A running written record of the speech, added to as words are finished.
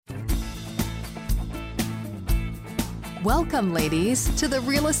Welcome, ladies, to the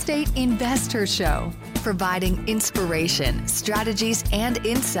Real Estate Investor Show, providing inspiration, strategies, and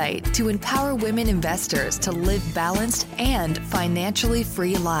insight to empower women investors to live balanced and financially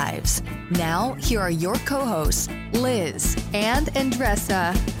free lives. Now, here are your co-hosts, Liz and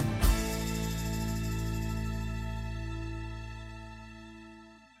Andressa.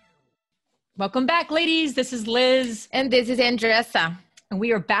 Welcome back, ladies. This is Liz. And this is Andressa. And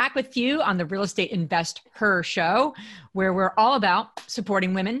we are back with you on the Real Estate Invest Her Show, where we're all about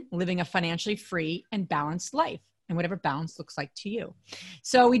supporting women living a financially free and balanced life, and whatever balance looks like to you.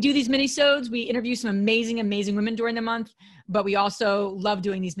 So we do these minisodes. We interview some amazing women during the month, but we also love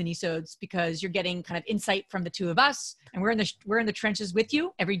doing these minisodes because you're getting kind of insight from the two of us, and we're in the trenches with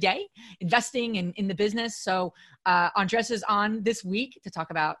you every day, investing in the business. So Andressa's on this week to talk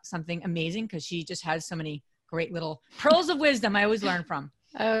about something amazing because she just has so many great little pearls of wisdom I always learn from.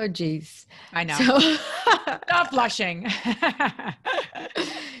 Oh, geez. I know. Stop blushing.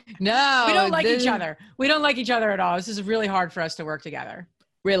 No. We don't like each other. We don't like each other at all. This is really hard for us to work together.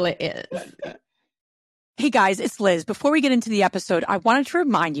 Really is. Hey guys, it's Liz. Before we get into the episode, I wanted to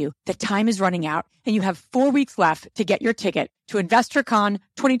remind you that time is running out and you have 4 weeks left to get your ticket to InvestorCon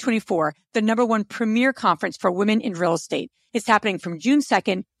 2024, the #1 premier conference for women in real estate. It's happening from June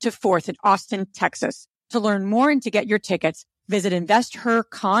 2nd to 4th in Austin, Texas. To learn more and to get your tickets, visit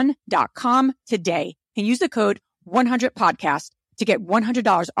investhercon.com today and use the code 100podcast to get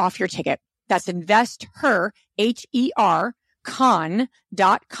 $100 off your ticket. That's investher, HER,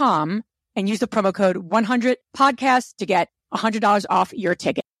 con.com, and use the promo code 100podcast to get $100 off your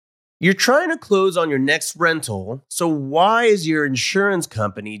ticket. You're trying to close on your next rental, so why is your insurance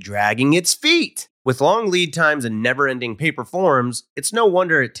company dragging its feet? With long lead times and never-ending paper forms, it's no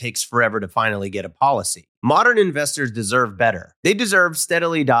wonder it takes forever to finally get a policy. Modern investors deserve better. They deserve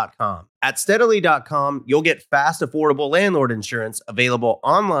Steadily.com. At Steadily.com, you'll get fast, affordable landlord insurance available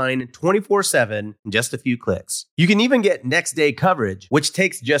online 24/7 in just a few clicks. You can even get next-day coverage, which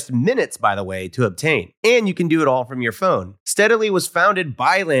takes just minutes, by the way, to obtain. And you can do it all from your phone. Steadily was founded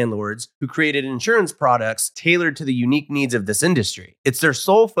by landlords who created insurance products tailored to the unique needs of this industry. It's their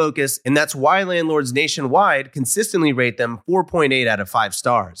sole focus, and that's why landlords nationwide consistently rate them 4.8 out of 5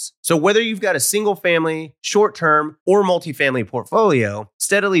 stars. So whether you've got a single-family, short-term, or multifamily portfolio,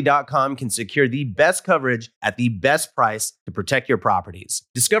 Steadily.com can secure the best coverage at the best price to protect your properties.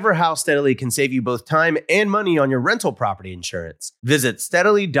 Discover how Steadily can save you both time and money on your rental property insurance. Visit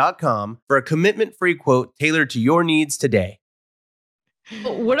Steadily.com for a commitment-free quote tailored to your needs today.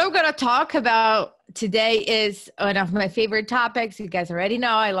 What I'm going to talk about today is one of my favorite topics. You guys already know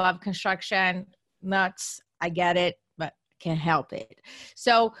I love construction. Nuts. I get it, but can't help it.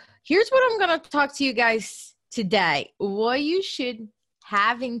 So here's what I'm going to talk to you guys today. What you should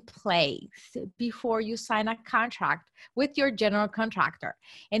have in place before you sign a contract with your general contractor.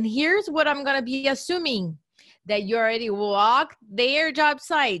 And here's what I'm going to be assuming: that you already walked their job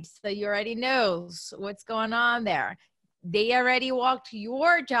site, so you already knows what's going on there. They already walked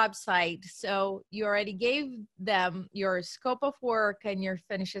your job site, so you already gave them your scope of work and your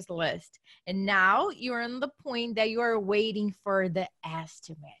finishes list. And now you're on the point that you are waiting for the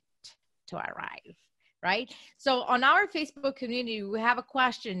estimate to arrive. Right? So on our Facebook community, we have a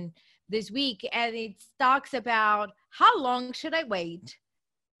question this week, and it talks about how long should I wait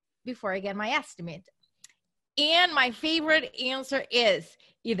before I get my estimate? And my favorite answer is,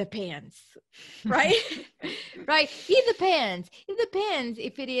 it depends, right? Right? It depends. It depends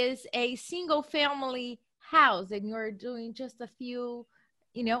if it is a single family house and you're doing just a few,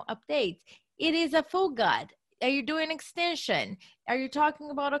 updates. It is a full gut. Are you doing an extension? Are you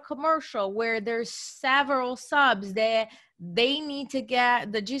talking about a commercial where there's several subs that they need to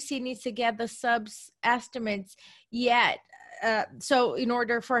get, the GC needs to get the subs estimates yet? So in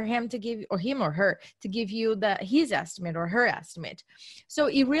order for him to give, or him or her, to give you his estimate or her estimate. So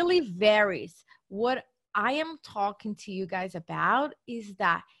it really varies. What I am talking to you guys about is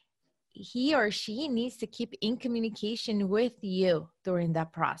that he or she needs to keep in communication with you during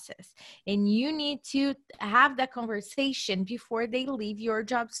that process. And you need to have that conversation before they leave your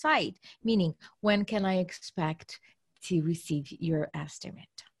job site, meaning, when can I expect to receive your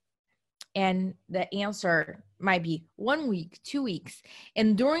estimate? And the answer might be 1 week, 2 weeks.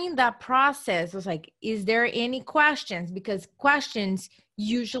 And during that process, it's like, is there any questions? Because questions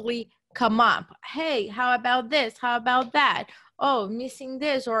usually come up. Hey, how about this? How about that? Oh, missing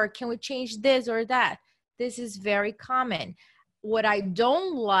this, or can we change this or that? This is very common. What I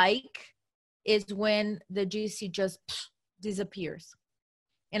don't like is when the GC just disappears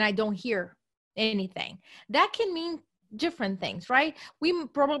and I don't hear anything. That can mean different things, right? We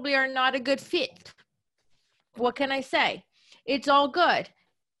probably are not a good fit. what can I say? It's all good.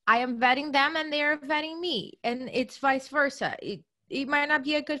 I am vetting them and they're vetting me, and it's vice versa. It might not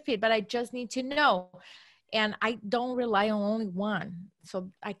be a good fit, but I just need to know. And I don't rely on only one.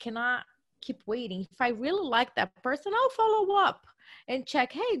 So I cannot keep waiting. If I really like that person, I'll follow up and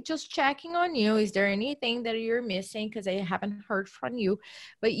check, hey, just checking on you. Is there anything that you're missing? Because I haven't heard from you.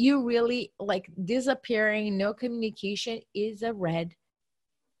 But you really like disappearing, no communication is a red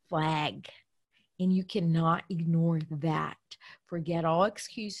flag. And you cannot ignore that. Forget all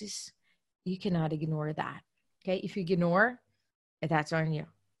excuses. You cannot ignore that. Okay. If you ignore, that's on you.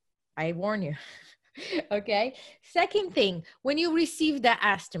 I warn you. Okay. Second thing, when you receive the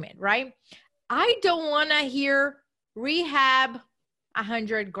estimate, right? I don't want to hear rehab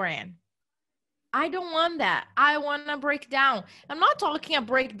 100 grand. I don't want that. I want to break down. I'm not talking a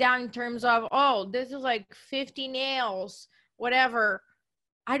breakdown in terms of, oh, this is like 50 nails, whatever.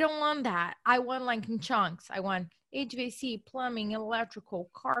 I don't want that. I want like in chunks. I want HVAC, plumbing, electrical,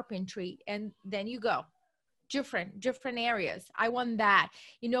 carpentry, and then you go. Different areas. I want that.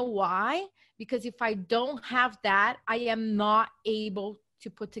 You know why? Because if I don't have that, I am not able to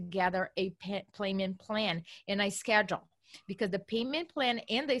put together a payment plan and I schedule, because the payment plan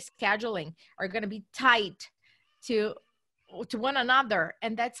and the scheduling are going to be tied to one another.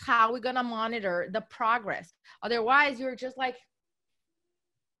 And that's how we're going to monitor the progress. Otherwise, you're just like,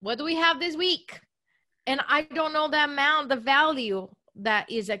 what do we have this week? And I don't know the amount, the value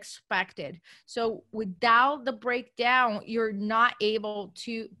that is expected. So without the breakdown, you're not able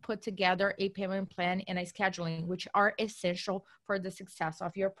to put together a payment plan and a scheduling, which are essential for the success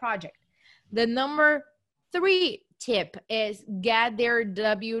of your project. The number 3 tip is get their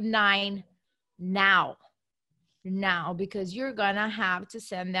W-9 now, because you're gonna have to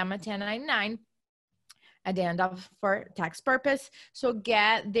send them a 1099 at the end of for tax purpose. So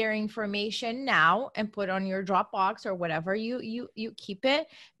get their information now and put on your Dropbox or whatever you keep it,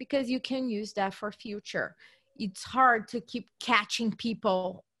 because you can use that for future. It's hard to keep catching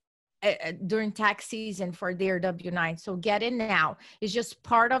people during tax season for their W-9. So get it now. It's just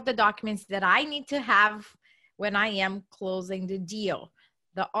part of the documents that I need to have when I am closing the deal.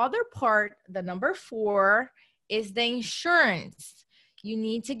 The other part, the number 4, is the insurance. You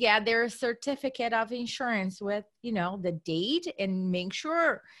need to get their certificate of insurance with, the date, and make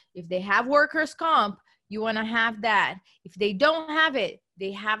sure if they have workers' comp, you want to have that. If they don't have it,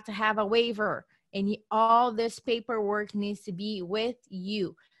 they have to have a waiver, and all this paperwork needs to be with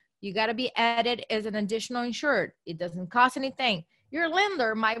you. You got to be added as an additional insured. It doesn't cost anything. Your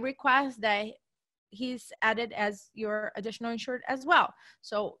lender might request that he's added as your additional insured as well.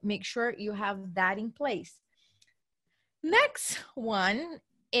 So make sure you have that in place. Next one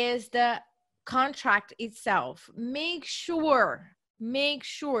is the contract itself. Make sure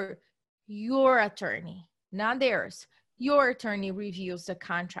your attorney, not theirs, your attorney reviews the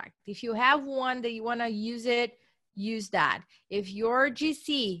contract. If you have one that you want to use it, use that. If your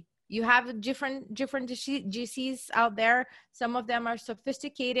GC, you have different GCs out there. Some of them are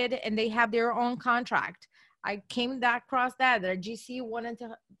sophisticated and they have their own contract. I came across that. Their GC wanted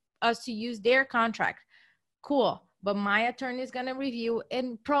us to use their contract. Cool. But my attorney is going to review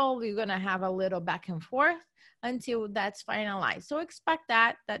and probably going to have a little back and forth until that's finalized. So expect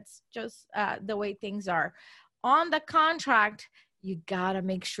that. That's just the way things are. On the contract, you got to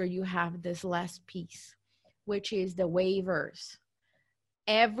make sure you have this last piece, which is the waivers.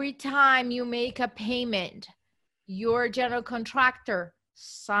 Every time you make a payment, your general contractor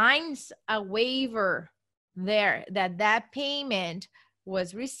signs a waiver there that payment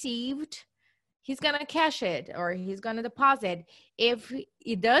was received. He's going to cash it or he's going to deposit. If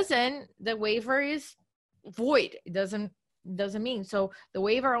it doesn't, the waiver is void. It doesn't mean. So the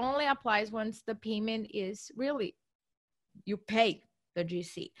waiver only applies once the payment is really, you pay the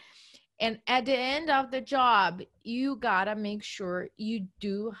GC. And at the end of the job, you got to make sure you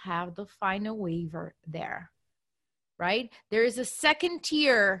do have the final waiver there, right? There is a second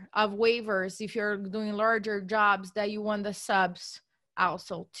tier of waivers if you're doing larger jobs that you want the subs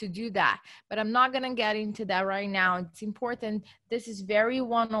also to do that, but I'm not going to get into that right now. It's important. This is very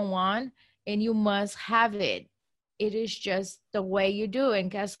one-on-one and you must have it. It is just the way you do it.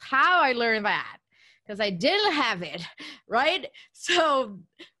 Because how I learned that, because I didn't have it, right? So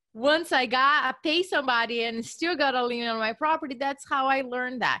once I pay somebody and still got a lien on my property, that's how I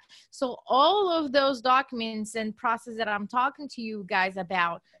learned that. So all of those documents and process that I'm talking to you guys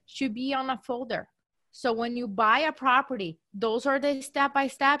about should be on a folder. So when you buy a property, those are the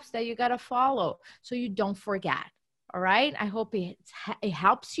step-by-steps that you got to follow so you don't forget. All right. I hope it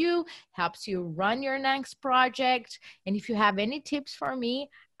helps you run your next project. And if you have any tips for me,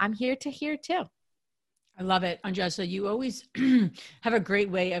 I'm here to hear too. I love it, Andressa. You always have a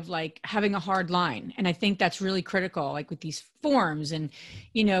great way of like having a hard line. And I think that's really critical, like with these forms and,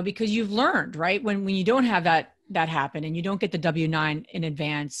 because you've learned, right? When you don't have that happen and you don't get the W-9 in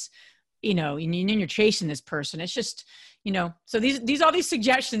advance, and you're chasing this person. It's just, so these all these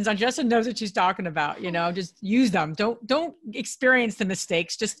suggestions, Andressa knows what she's talking about, just use them. Don't experience the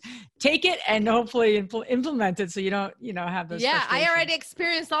mistakes. Just take it and hopefully implement it so you don't, have those. Yeah, I already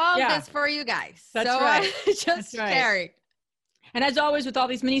experienced all of this for you guys. That's right. Just share it. And as always, with all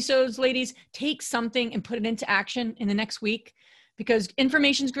these mini-sodes, ladies, take something and put it into action in the next week, because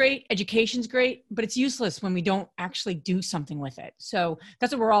information's great, education's great, but it's useless when we don't actually do something with it. So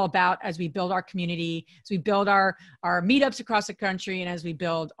that's what we're all about as we build our community, as we build our meetups across the country, and as we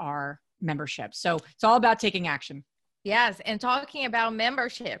build our membership. So it's all about taking action. Yes. And talking about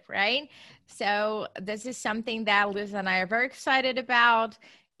membership, right? So this is something that Liz and I are very excited about.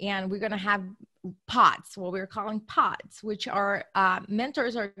 And we're going to have pods, what we're calling pods, which are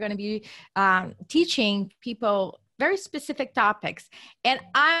mentors are going to be teaching people very specific topics. And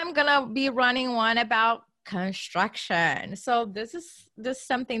I'm going to be running one about construction. So this is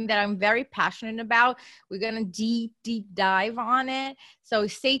something that I'm very passionate about. We're going to deep dive on it. So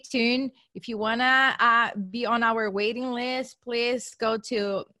stay tuned. If you want to be on our waiting list, please go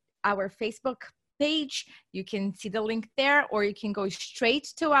to our Facebook page. You can see the link there, or you can go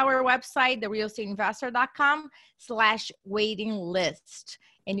straight to our website, therealestateinvestor.com/waiting list.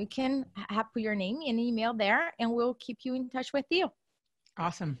 And you can put your name and email there, and we'll keep you in touch with you.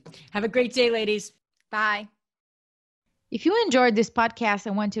 Awesome. Have a great day, ladies. Bye. If you enjoyed this podcast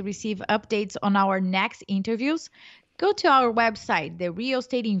and want to receive updates on our next interviews, go to our website,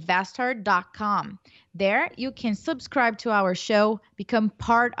 therealestateinvestor.com. There, you can subscribe to our show, become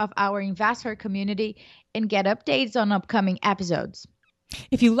part of our investor community, and get updates on upcoming episodes.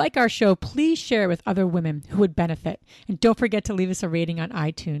 If you like our show, please share it with other women who would benefit. And don't forget to leave us a rating on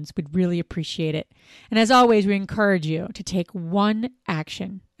iTunes. We'd really appreciate it. And as always, we encourage you to take one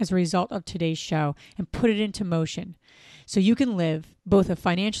action as a result of today's show and put it into motion so you can live both a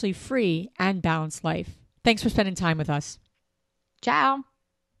financially free and balanced life. Thanks for spending time with us. Ciao.